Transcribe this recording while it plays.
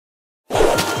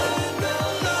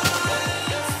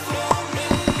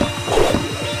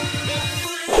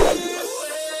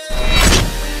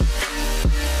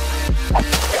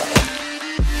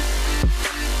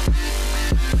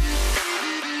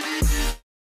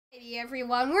Alrighty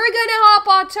everyone, we're gonna hop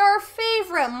onto our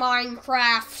favorite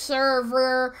Minecraft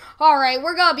server. Alright,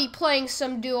 we're gonna be playing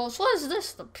some duels. What is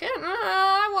this? The pin?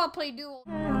 I wanna play duels.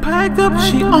 Packed up,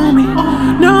 she on me.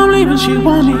 Now I'm leaving, she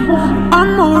want me.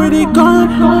 I'm already gone.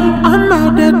 I'm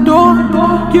out that door.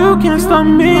 You can't stop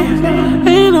me.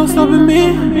 Ain't no stopping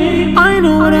me. I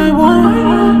know what I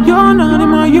want. You're not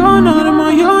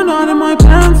in my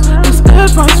plans. It's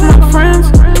advice from my friends.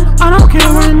 I don't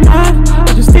care where I'm at.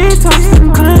 I just detox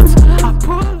and cleanse.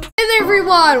 Hey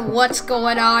everyone, what's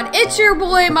going on? It's your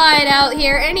boy Mine out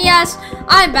here, and yes,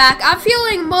 I'm back. I'm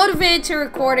feeling motivated to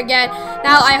record again.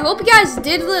 Now, I hope you guys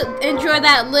did enjoy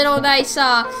that little nice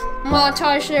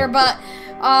montage there, but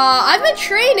I've been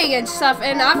training and stuff,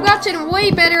 and I've gotten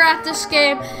way better at this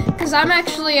game, because I'm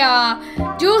actually,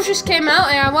 Duels just came out,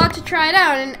 and I want to try it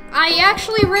out, and I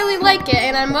actually really like it,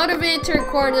 and I'm motivated to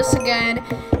record this again,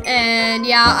 and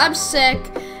yeah, I'm sick.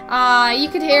 You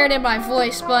can hear it in my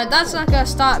voice, but that's not gonna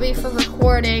stop me from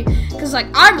recording, because like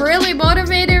I'm really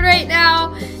motivated right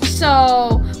now.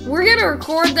 So we're gonna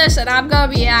record this and I'm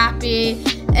gonna be happy,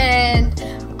 and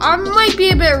I might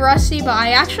be a bit rusty, but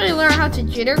I actually learned how to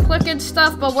jitter click and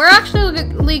stuff. But we're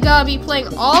actually gonna be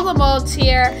playing all the modes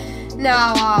here.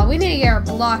 Now we need to get our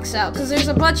blocks out because there's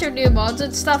a bunch of new modes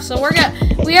and stuff. So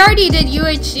we already did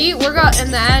UHC. We're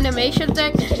in the animation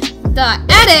thing. The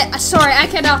edit, sorry, I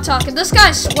cannot talk. And this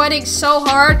guy's sweating so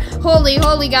hard.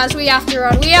 Holy guys, we have to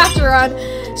run.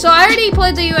 So I already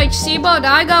played the UHC mode.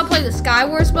 Now I gotta play the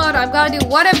Skywars mode. I'm gonna do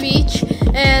one of each.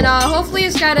 And hopefully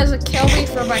this guy doesn't kill me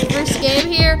for my first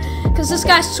game here, because this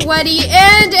guy's sweaty.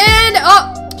 And,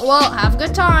 oh, well, have a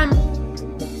good time.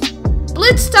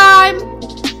 Blitz time.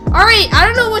 Alright, I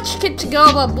don't know which kit to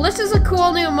go, but Blitz is a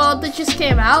cool new mode that just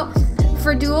came out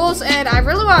for duels, and I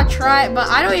really want to try it, but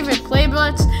I don't even play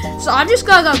Blitz, so I'm just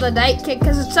gonna go the Night Kit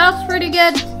because it sounds pretty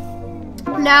good.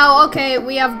 Now, okay,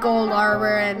 we have gold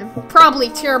armor and probably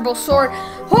terrible sword.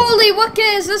 Holy, what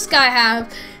kit does this guy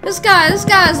have? This guy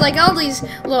has like all these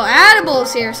little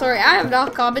animals here. Sorry, I have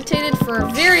not commentated for a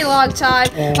very long time.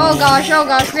 Oh gosh,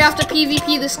 we have to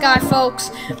PvP this guy, folks.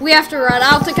 We have to run.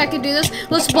 I don't think I can do this.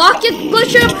 Let's block it,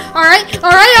 push him. Alright,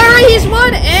 he's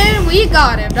won, and we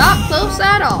got him. Not close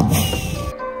at all.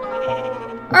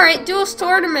 Alright, duels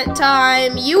tournament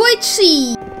time.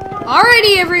 UHC.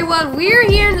 Alrighty everyone, we're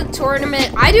here in the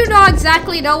tournament. I do not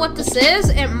exactly know what this is.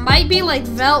 It might be like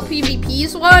Velt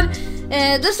PvP's one.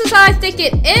 And this is how I think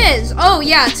it is. Oh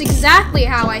yeah, it's exactly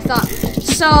how I thought.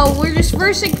 So we're just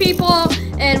versing people,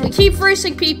 and we keep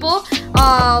versing people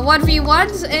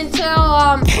 1v1s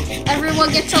until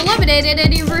everyone gets eliminated,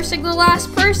 and you're versing the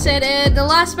last person, and the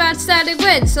last man standing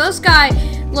wins. So this guy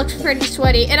looks pretty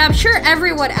sweaty, and I'm sure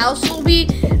everyone else will be,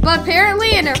 but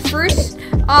apparently in our first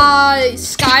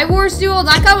Skywars duel,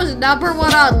 that guy was #1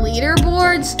 on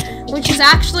leaderboards, which is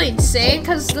actually insane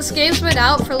because this game's been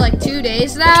out for like 2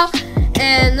 days now,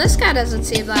 and this guy doesn't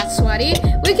seem that sweaty.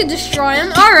 We could destroy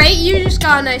him. Alright, you just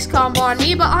got a nice combo on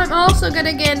me, but I'm also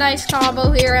gonna get a nice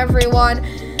combo here, everyone.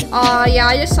 Yeah,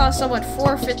 I just saw someone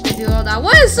forfeit the duel now.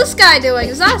 What is this guy doing?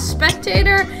 Is that a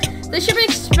spectator? They should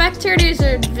make spectators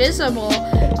invisible.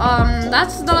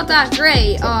 That's not that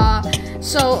great.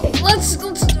 So let's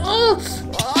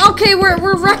okay,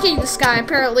 we're wrecking this guy.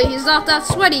 Apparently he's not that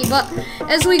sweaty, but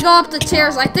as we go up the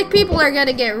stairs, I think people are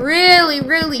gonna get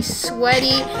really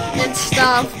sweaty and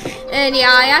stuff. And yeah,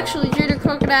 I actually drew the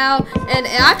crocodile, and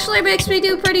it actually makes me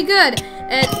do pretty good.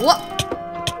 And what?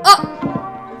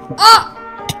 Oh!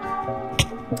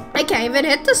 I can't even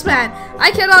hit this man.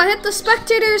 I cannot hit the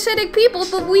spectators hitting people,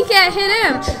 but we can't hit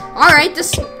him. Alright,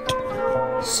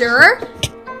 Sir?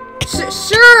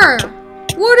 Sir!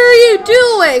 What are you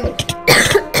doing?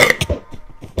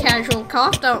 Casual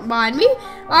cough, don't mind me.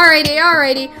 Alrighty.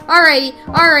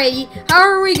 How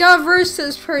are we gonna verse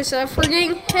this person if we're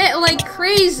getting hit like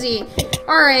crazy?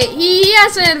 Alright, he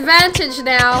has an advantage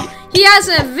now. He has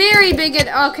a very big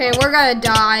okay, we're gonna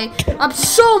die. I'm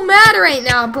so mad right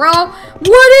now, bro.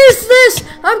 What is this?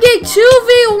 I'm getting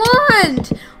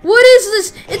 2v1'd. What is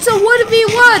this? It's a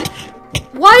 1v1.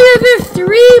 Why are there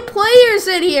 3 players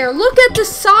in here? Look at the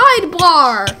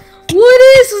sidebar. What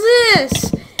is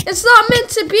this? It's not meant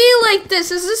to be like this.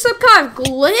 Is this some kind of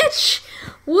glitch?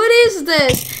 What is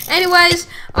this? Anyways,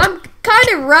 I'm kind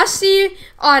of rusty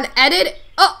on edit.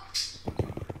 Oh.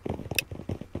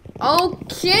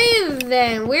 Okay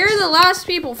then. We're the last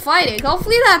people fighting.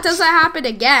 Hopefully that doesn't happen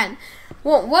again.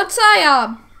 Well, once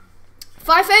if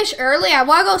I finish early, I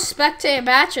want to go spectate a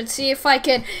match and see if I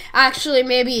can actually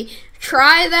maybe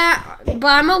try that, but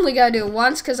I'm only gonna do it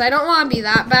once because I don't want to be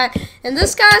that bad. And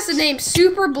this guy has the name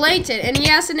Super Blatant, and he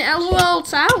has an LOL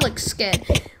Alex skin.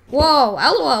 Whoa,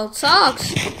 LOL, it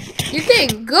sucks. You're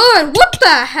getting good. What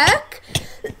the heck?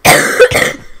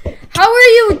 How are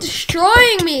you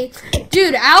destroying me?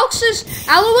 Dude, Alex's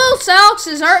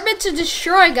aren't meant to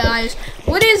destroy, guys.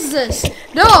 What is this?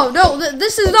 No,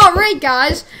 this is not right,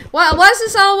 guys. Why is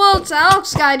this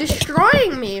Alex guy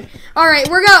destroying me? All right,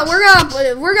 we're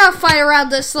gonna fight around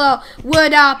this little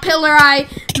wood pillar I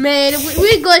made.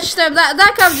 We glitched him.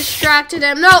 That kind of distracted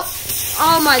him. No.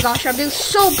 Oh my gosh, I'm doing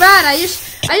so bad. I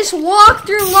just walked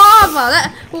through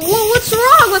lava. What's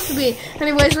wrong with me?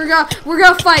 Anyways, we're gonna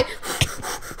fight.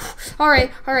 All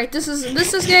right. This is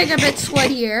getting a bit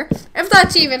sweatier, if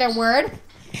that's even a word.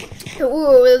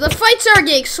 Ooh, the fights are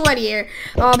getting sweatier.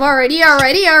 Already.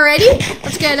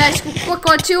 Let's get a nice quick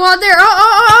 1-2 on there.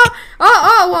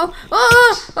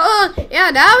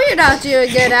 Yeah, now you're not doing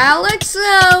good, Alex.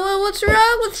 What's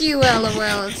wrong with you,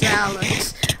 LOL? It's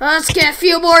Alex. Let's get a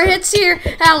few more hits here.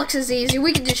 Alex is easy.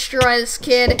 We can destroy this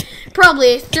kid.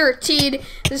 Probably a 13,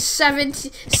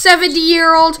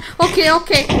 70-year-old.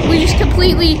 Okay. We just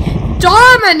completely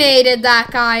dominated that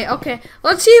guy. Okay,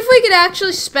 let's see if we can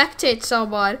actually spectate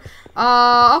someone.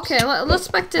 Okay, let's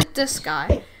spectate this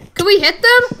guy. Can we hit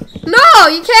them? No,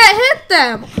 you can't hit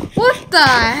them. What the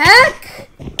heck?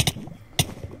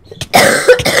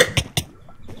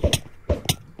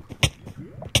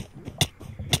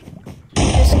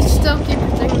 Just still keep your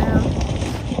thing down.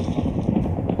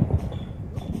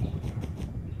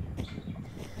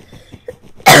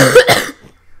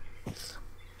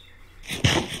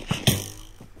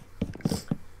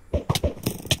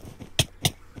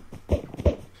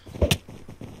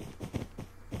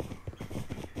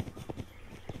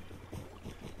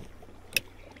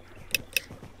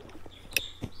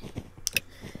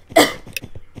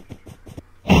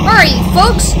 Alright,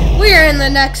 folks, we are in the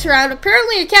next round.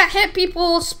 Apparently, you can't hit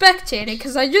people spectating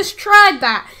because I just tried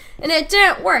that and it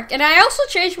didn't work. And I also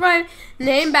changed my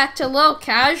name back to low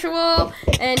casual.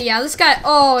 And yeah, this guy,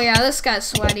 this guy's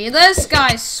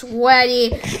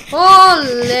sweaty.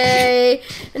 Holy.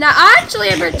 Now, I actually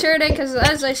am returning because,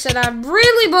 as I said, I'm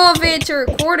really motivated to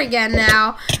record again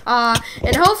now.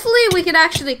 And hopefully we can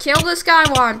actually kill this guy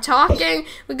while I'm talking.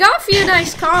 We got a few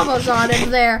nice combos on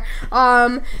him there.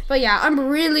 But yeah, I'm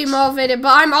really motivated.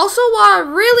 But I'm also want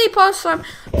to really post some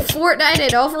Fortnite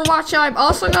and Overwatch. I'm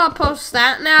also going to post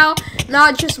that now.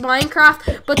 Not just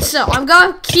Minecraft. But still, I'm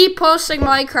going to keep posting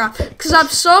Minecraft because I'm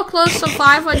so close to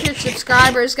 500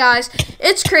 subscribers, guys.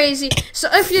 It's crazy. So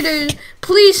if you do,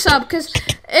 please sub, because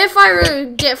if I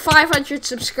really get 500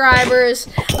 subscribers,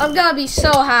 I'm gonna be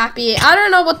so happy. I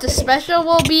don't know what the special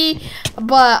will be,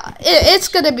 but it's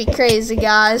gonna be crazy,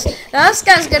 guys. Now this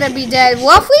guy's gonna be dead.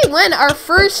 Well, if we win our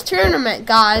first tournament,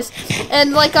 guys,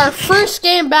 and like our first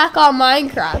game back on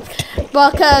Minecraft,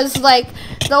 because like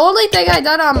the only thing I've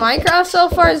done on Minecraft so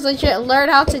far is legit learn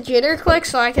how to jitter click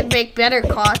so I can make better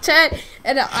content,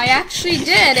 and I actually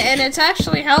did, and it's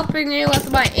actually helping me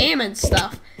with my aim and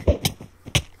stuff.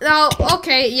 Now,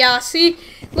 okay, yeah, see,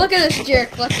 look at this jitter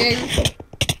clicking. I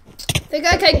think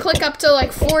I can click up to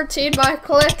like 14 by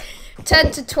click,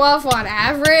 10 to 12 on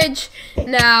average.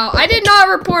 Now, I did not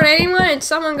report anyone, and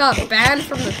someone got banned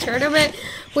from the tournament,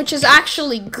 which is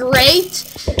actually great.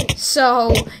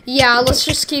 So, yeah, let's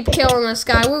just keep killing this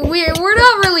guy. We're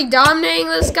not really dominating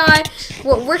this guy.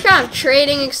 We're kind of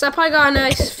trading, except I got a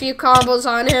nice few combos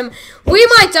on him. We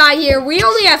might die here. We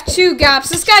only have 2 gaps.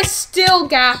 This guy's still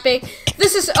gapping.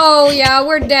 This is, oh, yeah,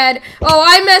 we're dead. Oh,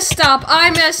 I messed up.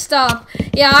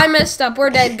 Yeah, I messed up.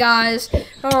 We're dead, guys.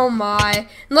 Oh, my.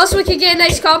 Unless we can get a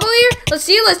nice combo here. Let's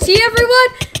see, everyone.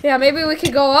 Yeah, maybe we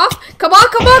could go off. Come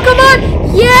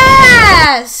on.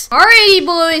 Yes! Alrighty,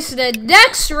 boys. The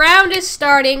next round is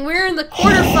starting. We're in the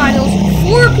quarterfinals.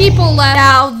 4 people left.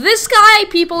 Now, this guy,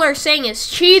 people are saying is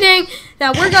cheating.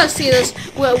 Now, we're going to see this.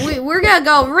 We're going to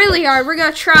go really hard. We're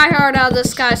going to try hard on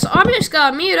this guy. So, I'm just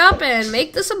going to mute up and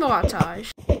make this a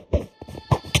montage.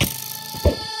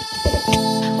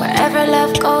 Wherever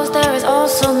love goes, there is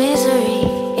also misery.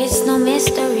 It's no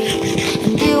mystery.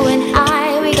 And you and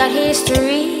I, we got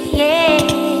history. Yeah.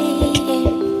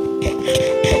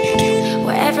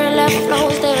 Wherever love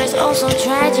flows, there is also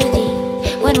tragedy.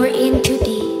 When we're in too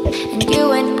deep. And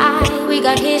you and I, we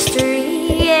got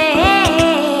history.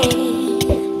 Yeah.